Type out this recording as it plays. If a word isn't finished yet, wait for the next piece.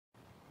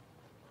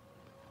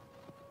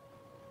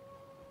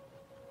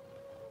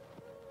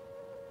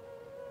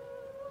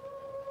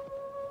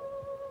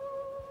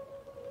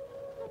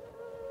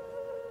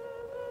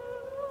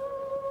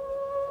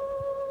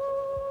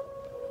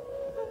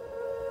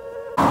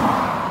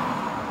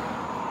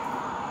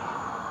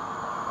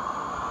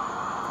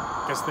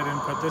Guess they didn't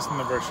put this in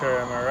the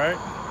brochure, am I right?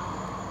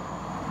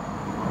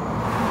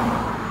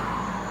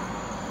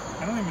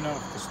 I don't even know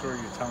if the story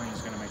you're telling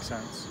is going to make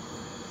sense.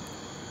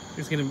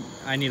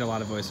 I need a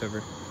lot of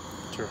voiceover.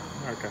 True.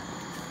 Okay.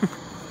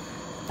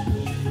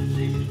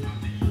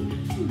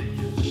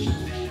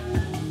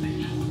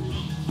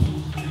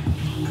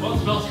 Well, it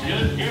smells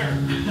good here.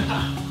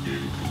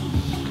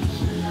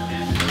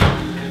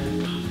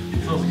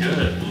 It smells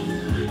good.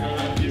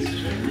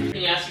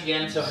 Can you ask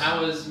again? So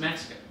how was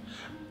Mexico?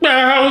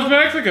 How was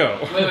Mexico?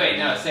 Wait,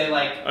 no, say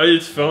like...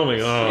 It's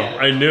filming. Oh, yeah.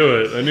 I knew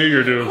it. I knew you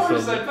were doing of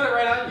course, something. I put it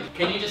right on you.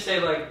 Can you just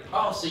say like,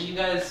 oh, so you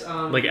guys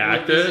like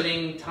act were it?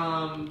 visiting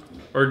Tom...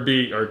 Or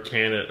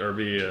can it, or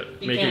make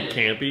it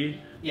campy?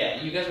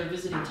 Yeah, you guys were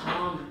visiting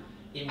Tom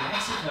in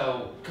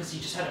Mexico because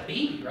he just had a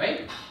baby,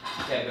 right?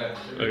 Okay, go ahead.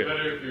 It'd be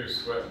better if you were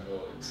sweating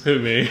bullets. Who,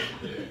 me?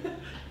 Yeah.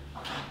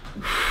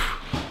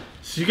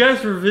 So you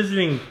guys were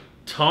visiting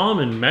Tom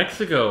in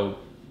Mexico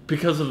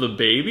because of the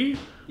baby?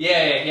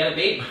 Yeah, he had a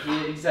baby.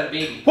 He just had a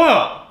baby.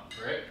 Wow!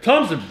 Right?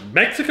 Tom's in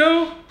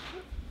Mexico?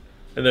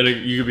 And then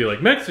you could be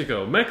like,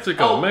 Mexico,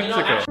 Mexico, Mexico.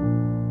 You know,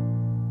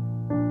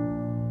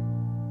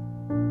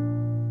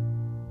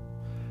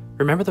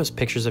 Remember those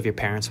pictures of your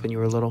parents when you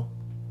were little?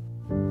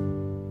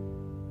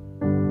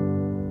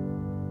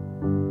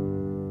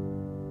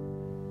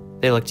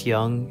 They looked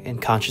young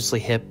and consciously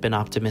hip and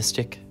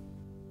optimistic.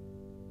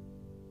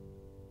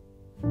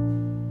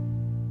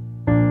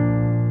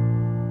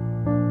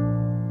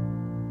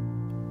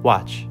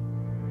 Watch.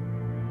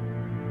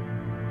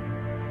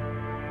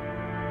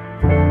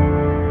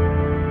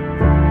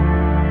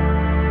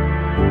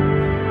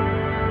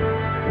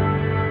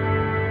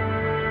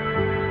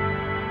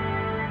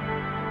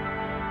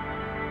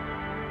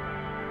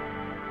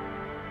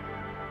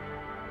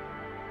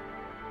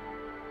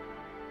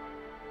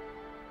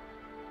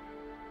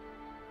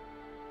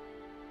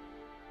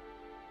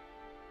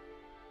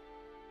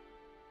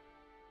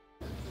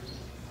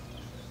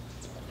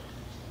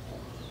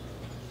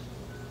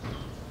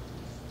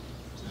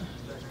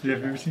 Have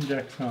you ever seen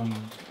Jack's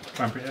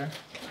bumper hair?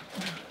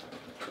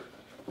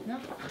 No.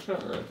 That's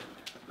not right.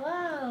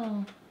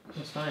 Wow.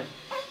 That's fine.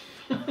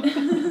 Wow.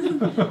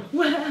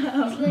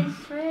 It's like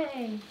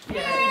Frey.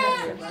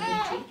 Yeah.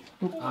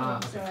 So I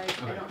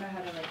don't know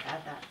how to like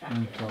add that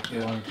factor.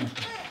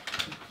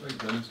 Like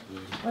guns,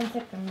 please. 1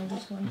 second, I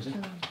just want to...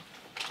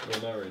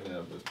 Well, not right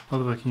now, but...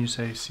 Oliver, can you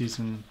say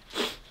season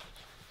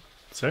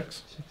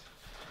 6?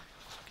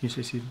 Can you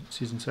say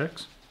season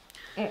 6?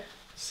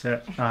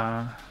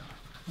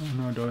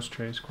 Uno, dos,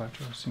 tres,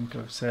 cuatro,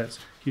 cinco, seis.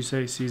 Can you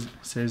say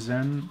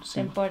season?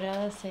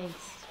 Temporada 6.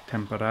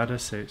 Temporada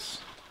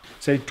 6.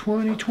 Say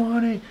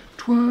 2020,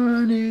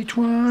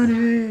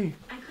 2020.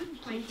 I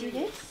couldn't quite Do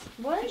this?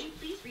 What? Could you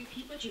please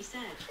repeat what you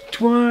said?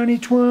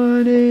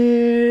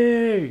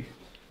 2020.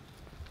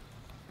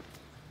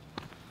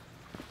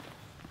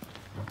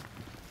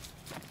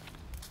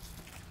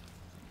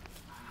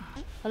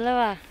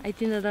 Oliver, I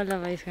think that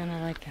Oliver is gonna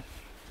like it.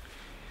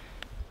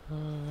 Oh,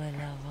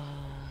 Oliver.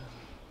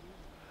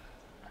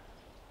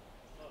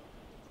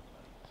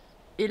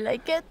 You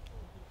like it?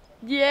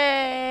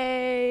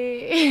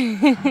 Yay!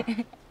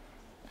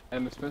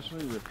 And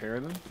especially repair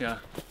them. Yeah.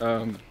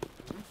 Well,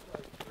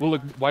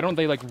 look, why don't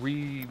they like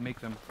remake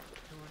them?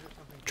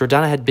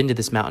 Jordana had been to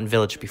this mountain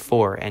village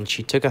before, and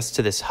she took us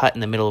to this hut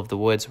in the middle of the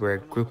woods where a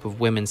group of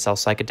women sell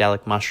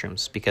psychedelic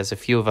mushrooms because a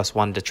few of us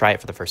wanted to try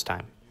it for the first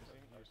time.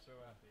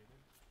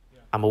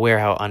 I'm aware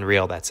how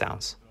unreal that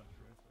sounds.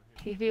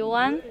 If you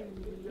want,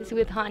 it's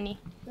with honey.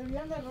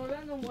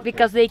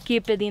 Because they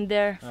keep it in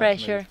there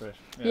fresher.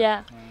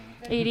 Yeah.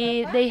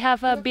 They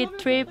have a big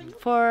trip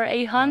for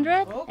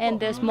 800 and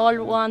the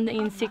small one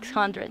in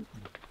 600.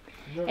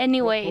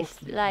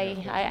 Anyways,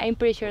 like I'm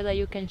pretty sure that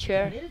you can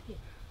share.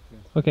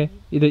 Okay,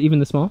 even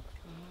the small?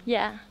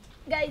 Yeah.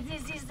 Guys,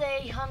 this is the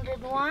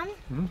 800 one.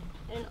 And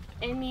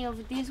any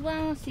of these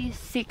ones is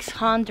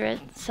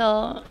 600.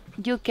 So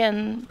you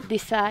can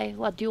decide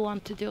what you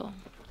want to do.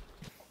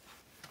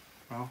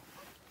 Well,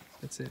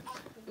 That's it.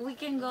 We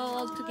can go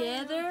all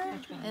together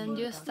and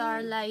just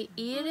start like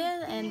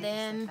eating, and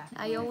then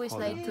I always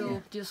like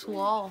to just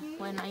walk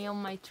when I on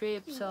my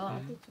trip, so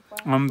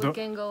we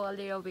can go a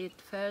little bit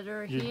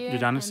further here.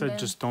 Jordana said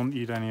just don't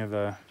eat any of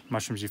the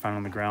mushrooms you find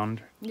on the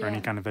ground or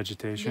any kind of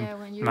vegetation,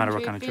 no matter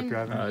what kind of trip you're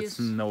having. It's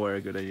nowhere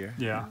a good idea.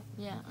 Yeah.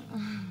 Yeah.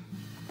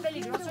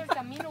 Peligroso el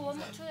camino, hubo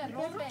mucho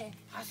derrumbe.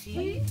 ¿Ah,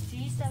 sí?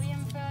 Sí, está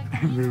bien feo el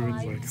camino.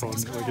 Everyone's like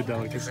holding it like a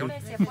delicacy.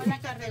 Se fue la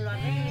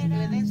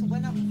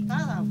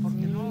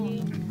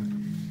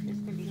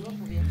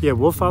Yeah,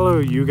 we'll follow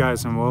you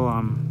guys and we'll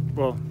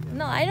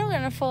No, I don't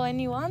gonna follow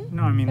anyone.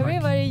 No, I mean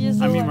everybody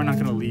just we're not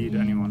gonna lead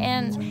anyone.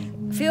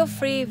 And feel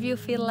free if you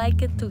feel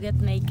like it to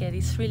get naked.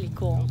 It's really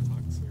cool.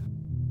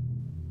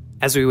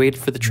 As we waited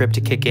for the trip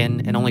to kick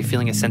in and only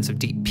feeling a sense of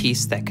deep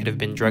peace that could have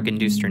been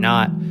drug-induced or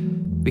not,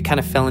 we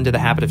kind of fell into the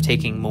habit of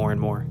taking more and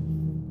more.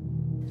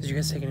 Did you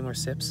guys take any more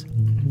sips?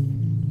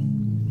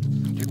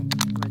 I'm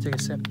gonna take a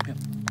sip. Yeah.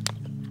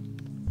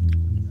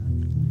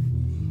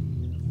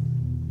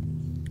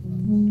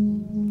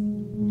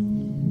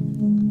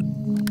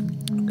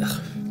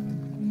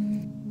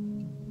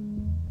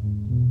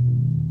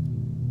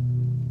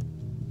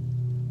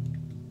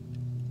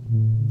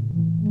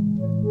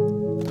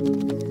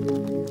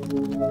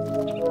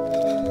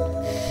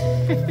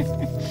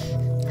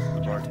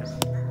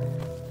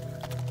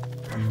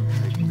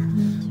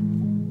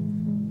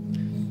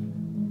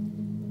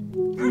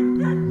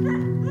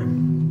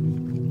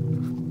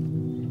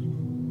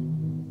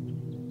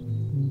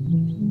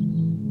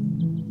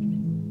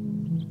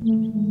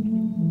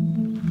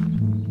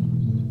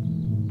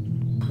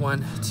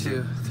 One,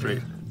 two,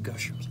 three. Go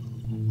shoot.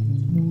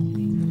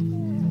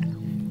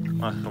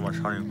 That's so much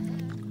honey.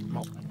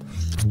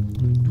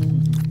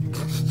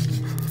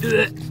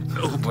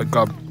 Oh my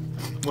god.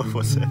 What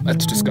was it?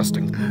 That's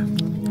disgusting.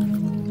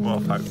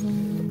 Well,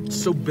 It's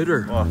so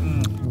bitter. well,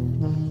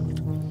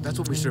 That's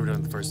what we served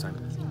on the first time.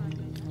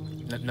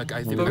 Like,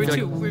 I think, But I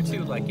feel we're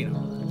too like, you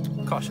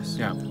know, cautious.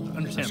 Yeah.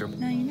 Understandable.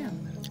 Now you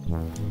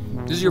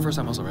know. This is your first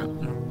time also, right?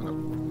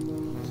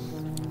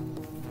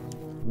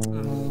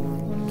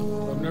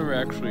 I've never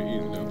actually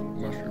eaten the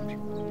mushrooms.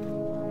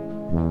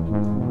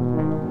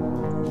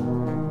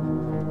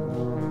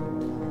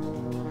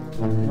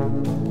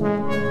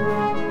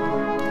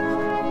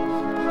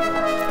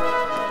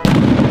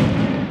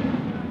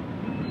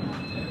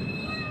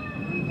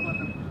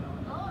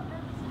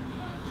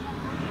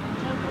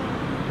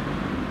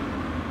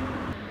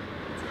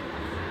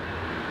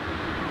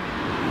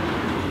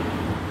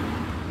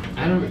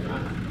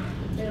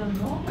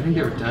 I think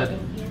they were dead.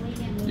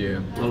 Yeah.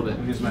 A little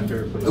bit. This is my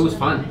favorite place. It was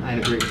fun. I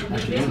had a great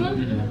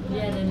afternoon.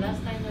 Yeah, the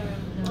last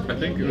time. I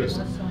think it was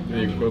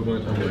the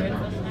equivalent of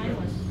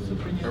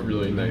like a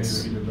really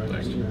nice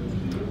like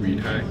weed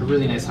high. A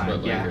really nice high. But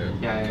like Yeah.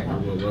 Yeah. a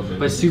love it.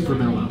 But super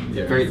mellow.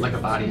 Yeah. Very like a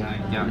body high.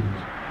 Yeah.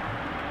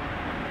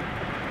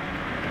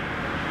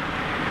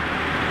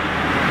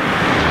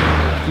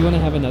 do you want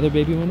to have another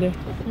baby one day?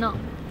 No.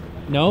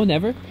 No,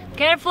 never?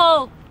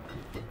 Careful!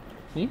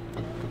 See?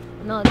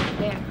 No,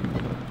 there.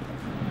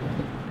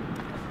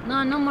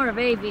 No, no more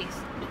babies.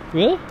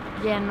 Really?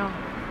 Yeah, no.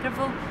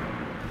 Careful.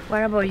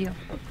 What about you?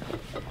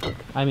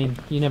 I mean,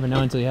 you never know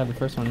until you have the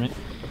first one, right?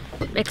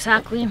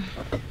 Exactly.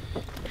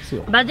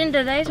 So, But in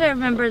the days I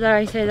remember that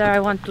I said that I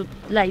want to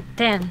like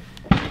 10.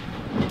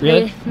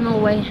 really? There's no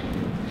way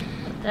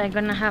that I'm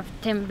gonna have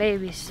 10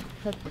 babies.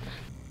 But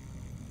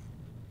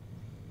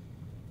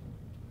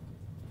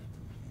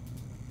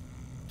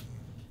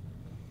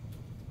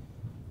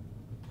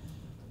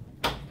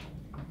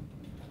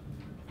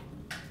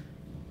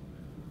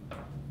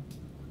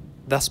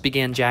Thus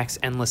began Jack's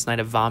endless night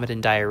of vomit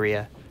and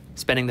diarrhea,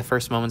 spending the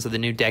first moments of the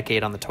new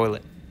decade on the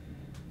toilet.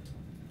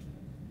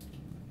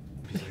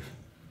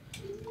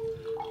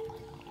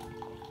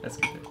 That's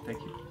good. Thank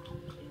you.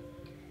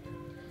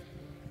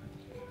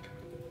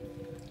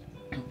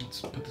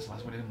 Let's put this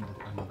last one in and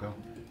we'll go.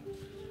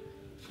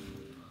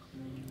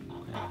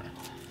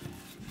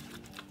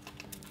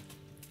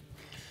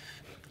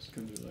 It's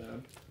gonna be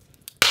loud.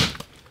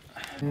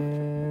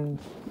 And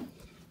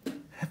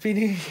Happy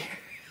New Year.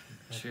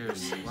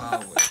 Cheers.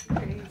 Wow.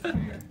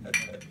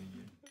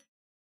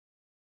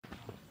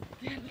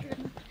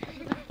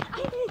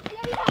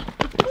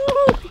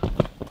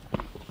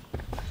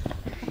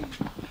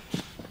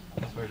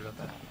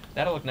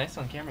 That'll look nice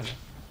on camera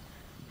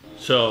though.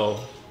 So,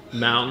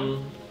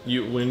 mountain.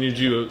 When did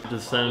you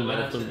descend We went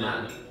off up to the the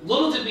mountain? mountain.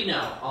 Little did we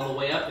know on the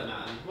way up the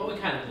mountain. Well, we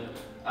kind of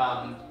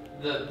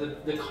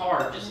knew. The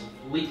car just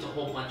leaked a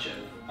whole bunch of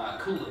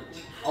coolant,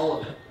 all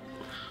of it.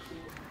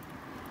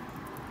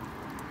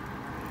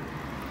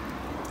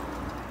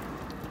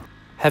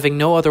 Having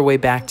no other way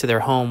back to their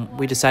home,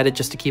 we decided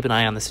just to keep an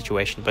eye on the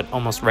situation, but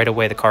almost right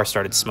away the car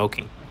started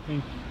smoking. I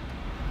think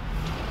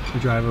we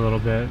drive a little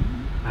bit,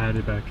 add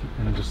it back,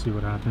 and just see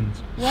what happens.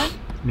 what?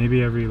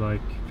 Maybe every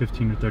like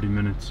 15 or 30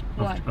 minutes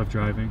What? of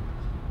driving.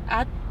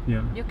 Add?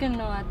 Yeah. You can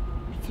add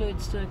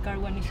fluids to the car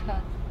when it's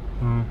hot.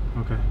 Oh,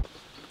 okay.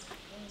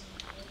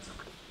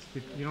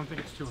 You don't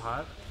think it's too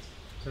hot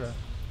to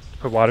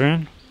put water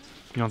in?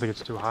 You don't think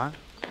it's too hot?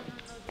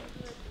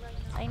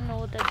 I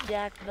know that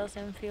Jack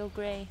doesn't feel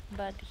great,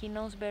 but he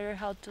knows better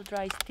how to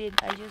dry stick.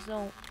 I just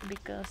don't,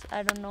 because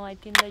I don't know, I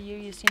think that you're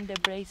using the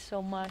brakes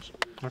so much.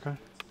 Okay.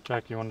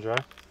 Jack, you want to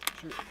drive?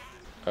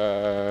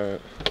 I'm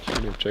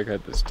gonna check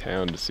out this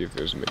town to see if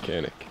there's a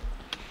mechanic.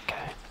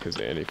 Okay. Because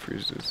the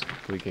antifreeze is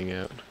leaking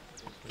out.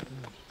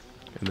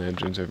 And the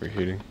engine's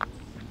overheating.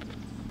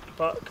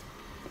 Fuck.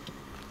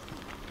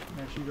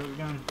 There she goes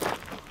again.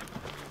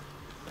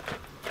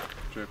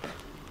 Drip.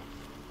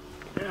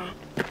 Yeah.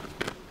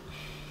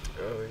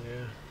 Oh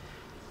yeah.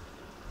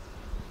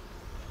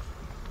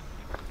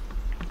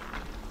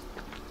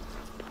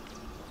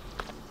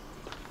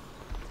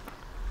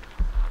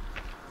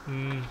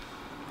 And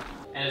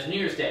it was New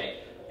Year's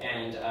Day,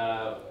 and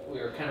we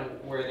were kind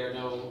of where there were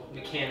no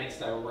mechanics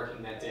that were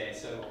working that day,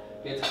 so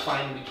we had to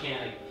find a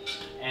mechanic.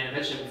 And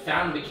eventually we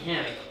found a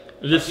mechanic.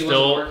 Is it He wasn't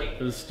still? working.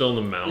 Is it still in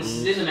the This mountains?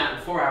 is in the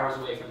mountain, 4 hours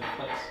away from that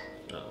place.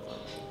 Oh, wow.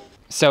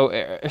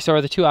 So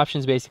are the two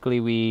options basically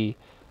we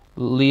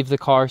leave the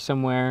car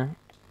somewhere,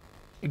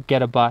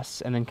 get a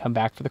bus, and then come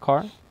back for the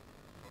car?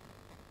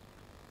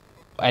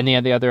 And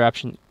the other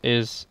option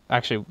is,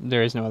 actually,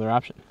 there is no other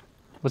option.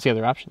 What's the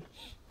other option?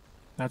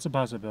 That's a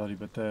possibility,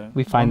 but the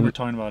We find one them- we're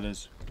talking about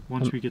is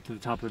once we get to the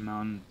top of the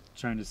mountain,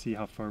 trying to see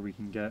how far we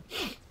can get.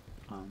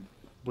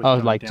 Oh,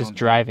 like just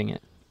driving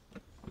it.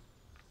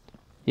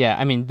 Yeah,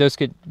 I mean,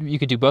 you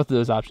could do both of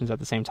those options at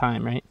the same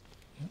time, right?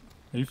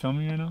 Are you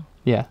filming right now?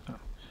 Yeah.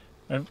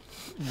 Oh.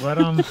 What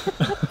I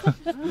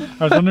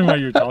was wondering why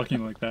you were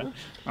talking like that.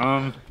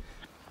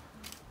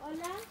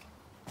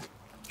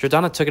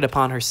 Jordana took it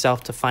upon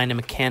herself to find a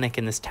mechanic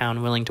in this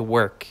town willing to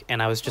work,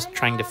 and I was just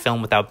trying to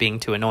film without being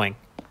too annoying.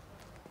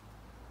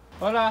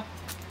 Hola.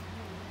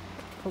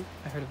 Oh,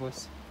 I heard a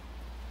voice.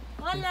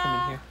 Hola. Come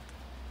in here.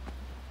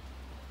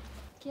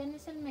 ¿Quién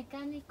es el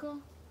mecánico?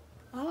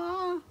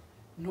 Ah,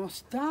 no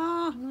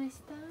está. No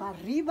está. Para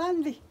arriba,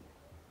 Andy.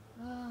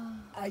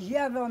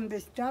 Allá donde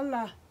está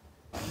la...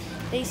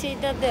 They say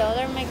that the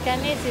other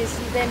mechanic is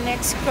the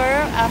next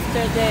curve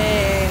after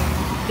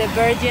the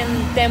Virgin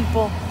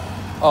Temple.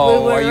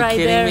 Oh, we were are you right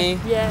kidding there. me?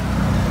 Yeah.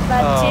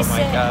 But Oh she my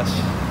said, gosh.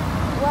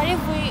 what if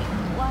we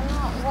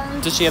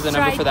want Does she have the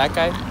number for that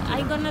guy?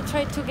 I'm gonna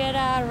try to get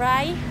a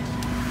ride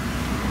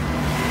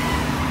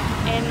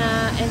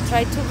and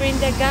try to bring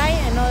the guy,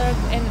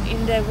 and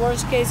in the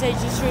worst case I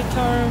just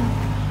return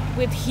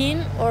with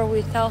him or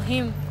without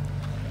him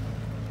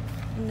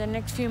in the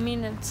next few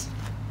minutes.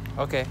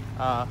 Okay.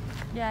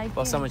 Yeah,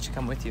 Well, someone should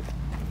come with you.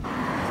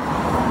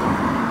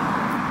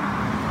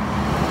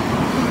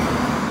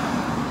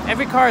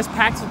 Every car is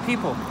packed with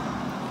people.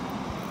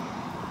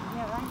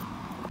 Yeah, right.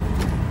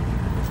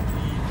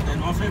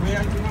 ¿No se ve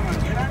alguna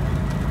manguera?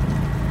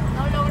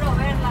 No logro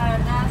ver, la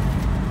verdad.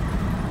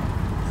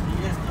 Sí,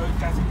 estoy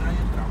casi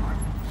nadie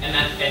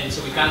trabaja. And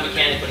so we found a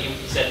mechanic, but he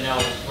said, no,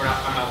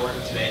 I'm not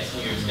working today, it's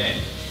New Year's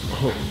Day.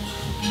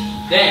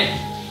 Then,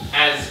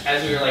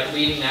 as we were like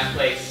leaving that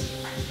place,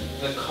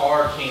 the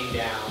car came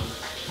down.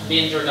 Me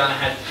and Jordana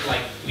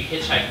we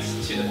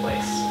hitchhiked to the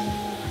place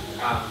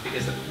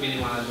because we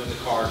didn't want to move the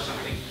car or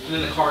something. And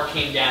then the car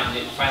came down,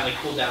 it finally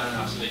cooled down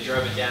enough, so they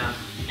drove it down,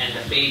 and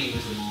the baby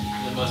was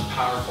the most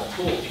powerful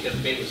tool because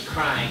the baby was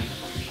crying,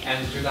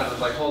 and Jordana was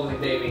like holding the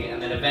baby,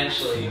 and then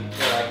eventually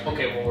they're like,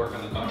 okay, we'll work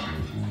on the car.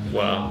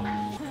 Wow.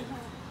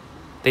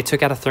 They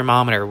took out a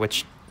thermometer,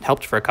 which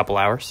helped for a couple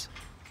hours.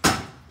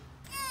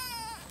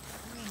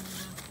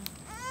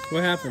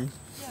 What happened?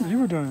 You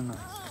were doing that.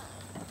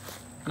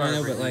 I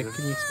know, but like,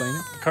 can you explain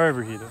it? The car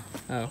overheated.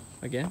 Oh,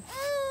 again?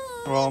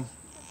 Well,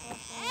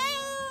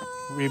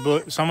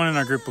 someone in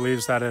our group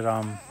believes that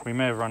we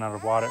may have run out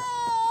of water.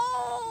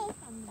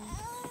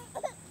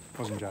 It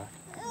wasn't Jack.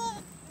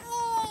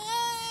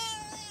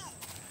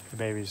 The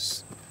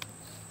baby's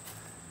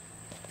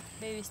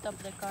Baby, stop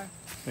the car.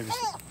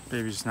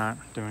 Baby's not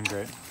doing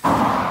great.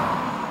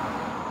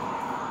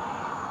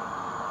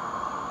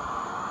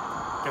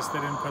 Guess they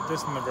didn't put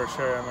this in the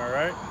brochure, am I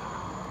right?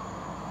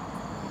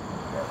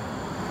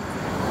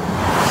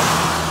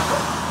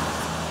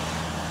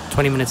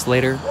 "20 minutes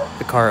later,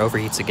 the car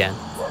overheats again.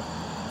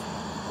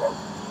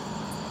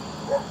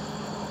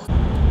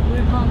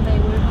 We're home,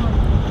 babe, we're home.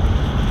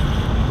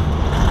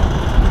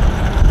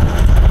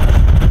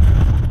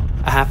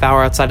 A half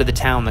hour outside of the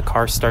town, the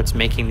car starts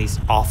making these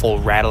awful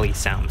rattly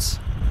sounds.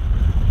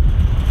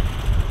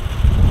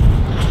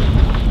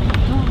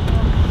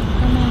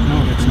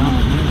 No, it's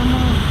not.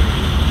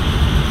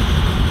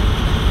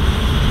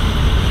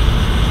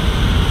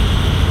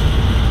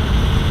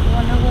 You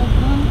wanna go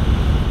home?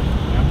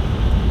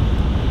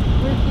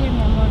 We're here,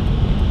 mi amor.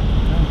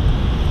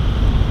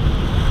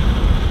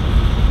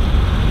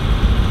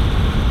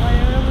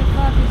 Whatever we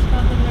got is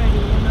covered already,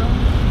 you know?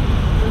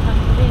 We have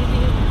the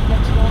baby,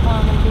 let's go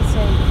home and be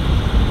safe.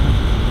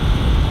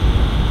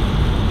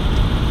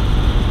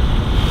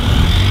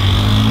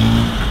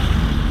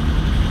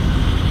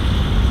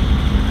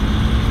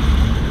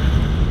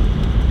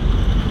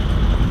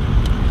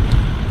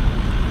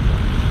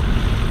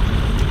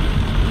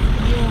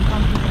 You won't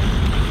come here.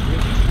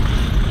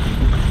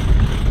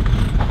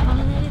 Come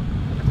and let it.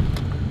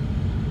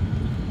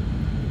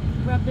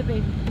 Grab the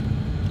baby.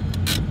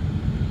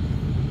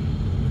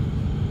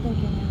 Thank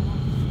you, mi amor.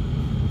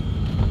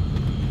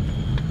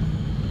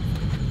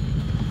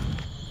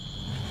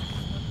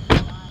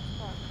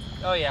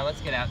 Oh yeah,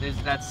 let's get out.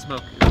 That's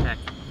smoke attack.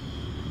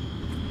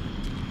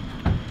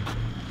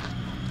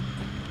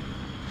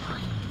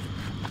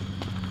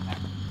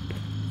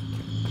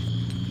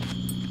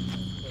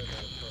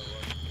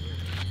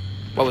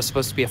 What was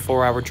supposed to be a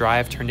 4-hour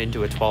drive turned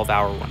into a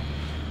 12-hour one.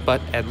 But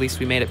at least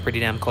we made it pretty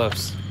damn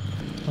close.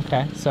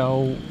 Okay,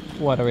 so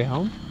what, are we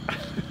home?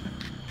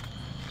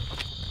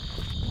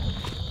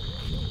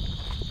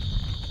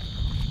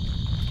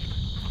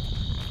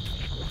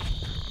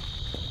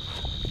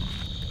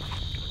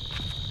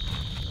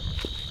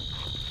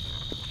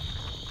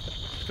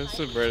 That's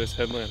the brightest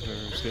headlamp I've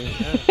ever seen.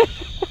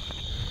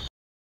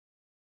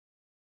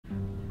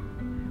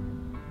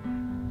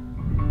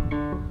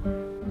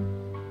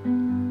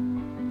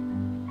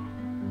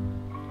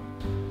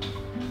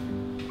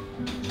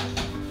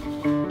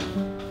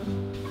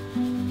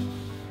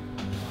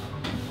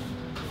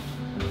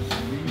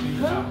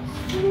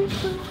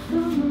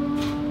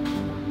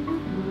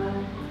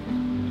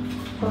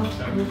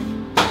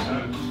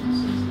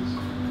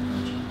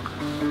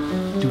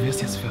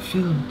 wirst jetzt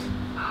verfilmt.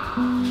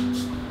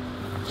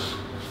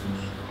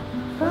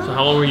 So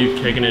how long were you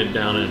kicking it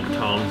down in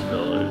Tom's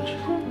village?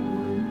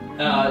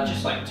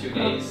 Just like 2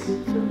 days,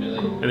 really.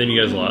 And then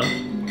you guys left?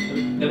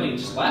 Then we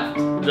just left.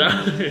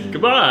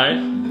 Goodbye.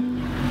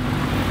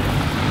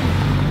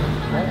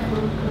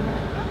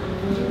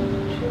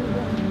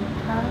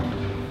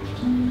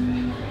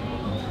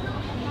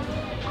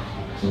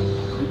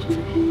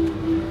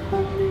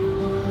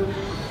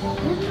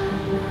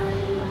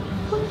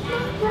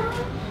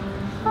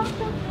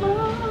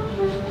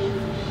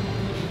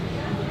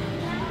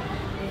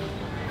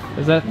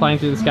 Is that flying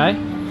through the sky? Yeah.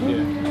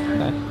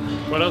 Okay.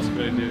 What else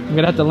could I do? I'm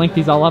gonna have to link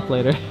these all up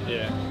later.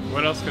 Yeah.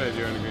 What else could I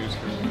do on a green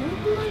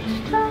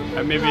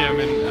screen? Maybe I'm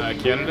in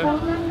Canada.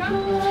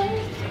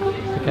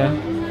 Okay.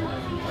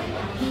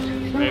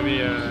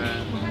 Maybe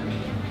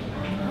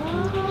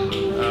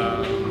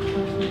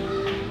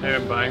maybe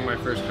I'm buying my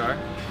first car.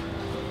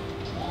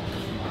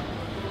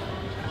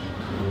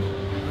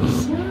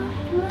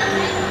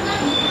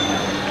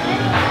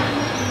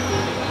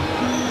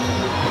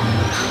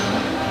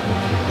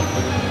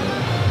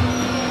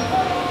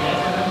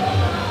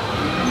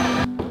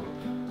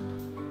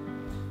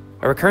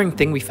 A recurring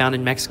thing we found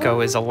in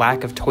Mexico is a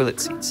lack of toilet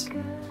seats.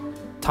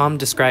 Tom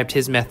described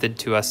his method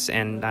to us,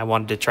 and I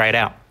wanted to try it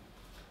out.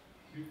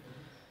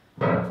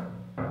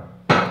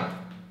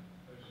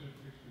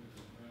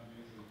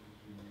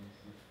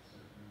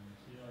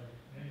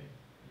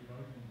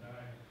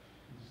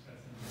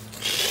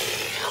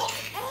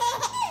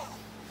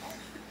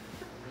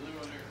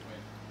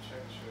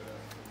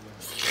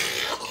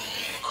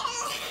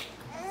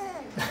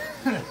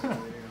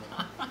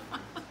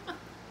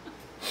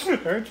 It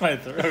hurts my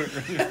throat.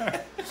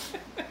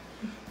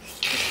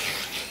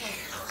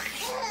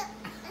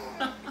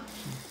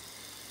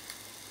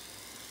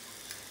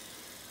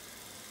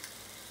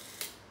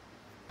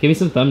 Give me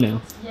some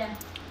thumbnails. Yeah.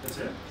 That's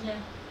it? Yeah.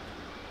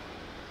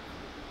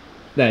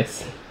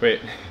 Nice. Wait.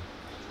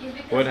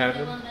 What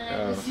happened?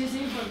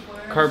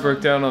 Car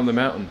broke down on the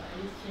mountain.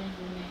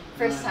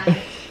 First time.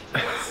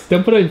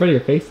 Don't put it in front of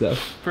your face though.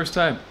 First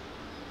time.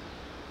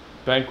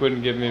 Bank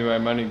wouldn't give me my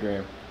money,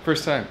 Graham.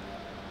 First time.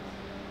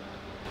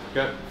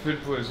 Got food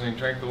poisoning,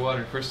 drank the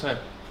water. First time.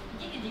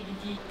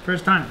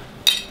 First time.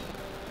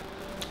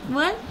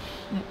 What?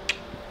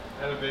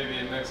 Had a baby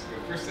in Mexico.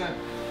 First time.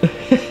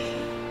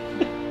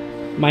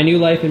 My new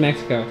life in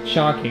Mexico.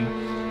 Shocking.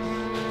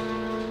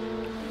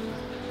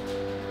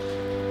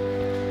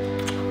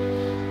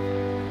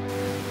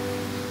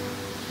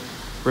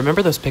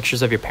 Remember those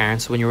pictures of your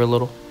parents when you were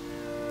little?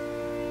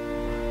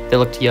 They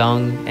looked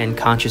young and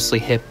consciously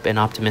hip and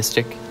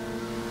optimistic.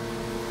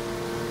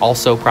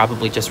 Also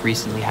probably just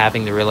recently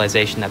having the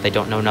realization that they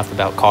don't know enough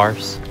about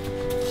cars.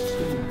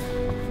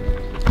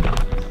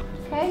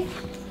 Okay.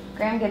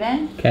 Graham, get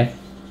in. Okay.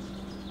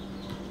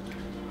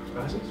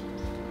 Glasses?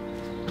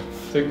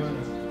 Take mine.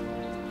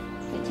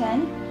 Get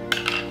 10.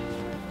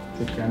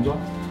 Take your hands off.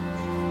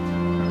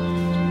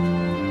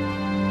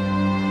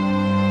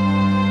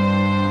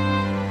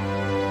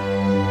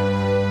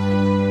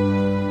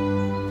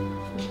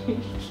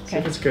 See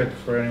if it's good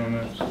for anyone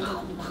else.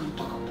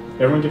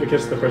 Everyone give a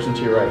kiss to the person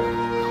to your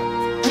right.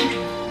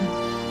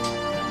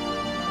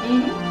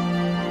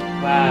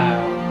 Wow.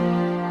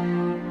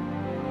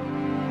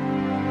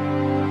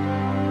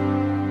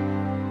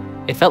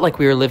 It felt like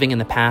we were living in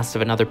the past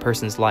of another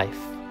person's life,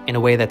 in a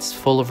way that's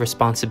full of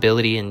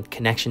responsibility and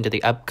connection to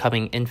the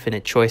upcoming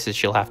infinite choices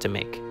she'll have to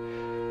make,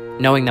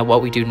 knowing that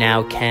what we do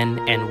now can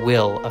and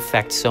will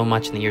affect so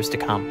much in the years to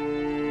come.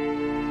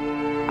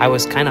 I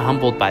was kind of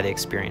humbled by the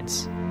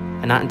experience,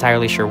 and not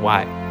entirely sure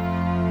why.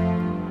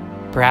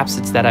 Perhaps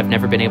it's that I've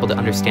never been able to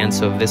understand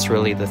so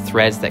viscerally the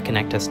threads that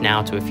connect us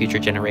now to a future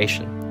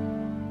generation.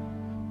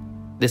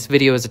 This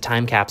video is a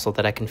time capsule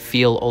that I can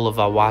feel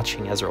Oliva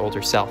watching as her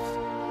older self.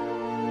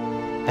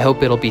 I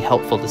hope it'll be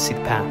helpful to see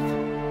the path.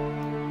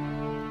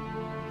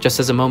 Just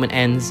as a moment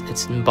ends,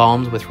 it's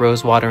embalmed with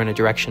rose water in a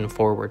direction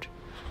forward.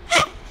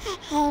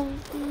 What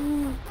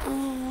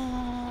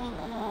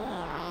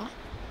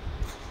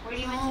do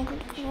you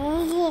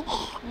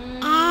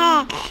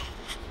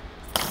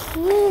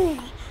want?